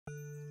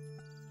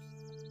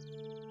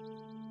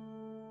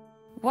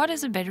what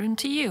is a bedroom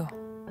to you?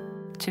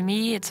 To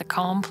me, it's a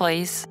calm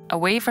place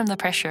away from the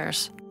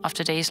pressures of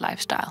today's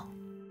lifestyle.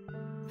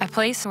 A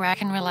place where I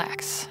can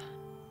relax,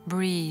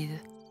 breathe,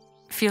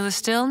 feel the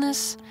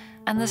stillness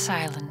and the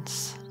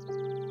silence.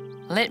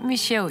 Let me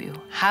show you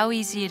how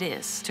easy it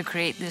is to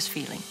create this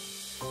feeling.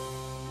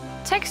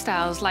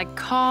 Textiles like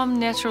calm,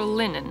 natural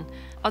linen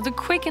are the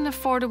quick and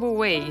affordable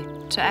way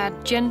to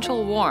add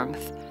gentle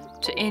warmth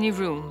to any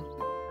room.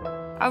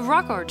 A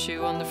rug or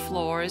two on the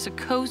floor is a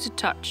cozy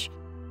touch,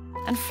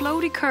 and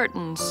floaty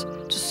curtains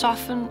to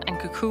soften and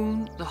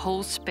cocoon the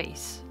whole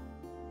space.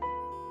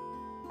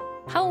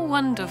 How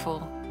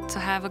wonderful to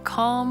have a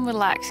calm,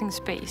 relaxing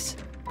space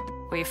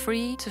where you're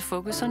free to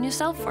focus on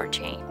yourself for a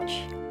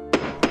change.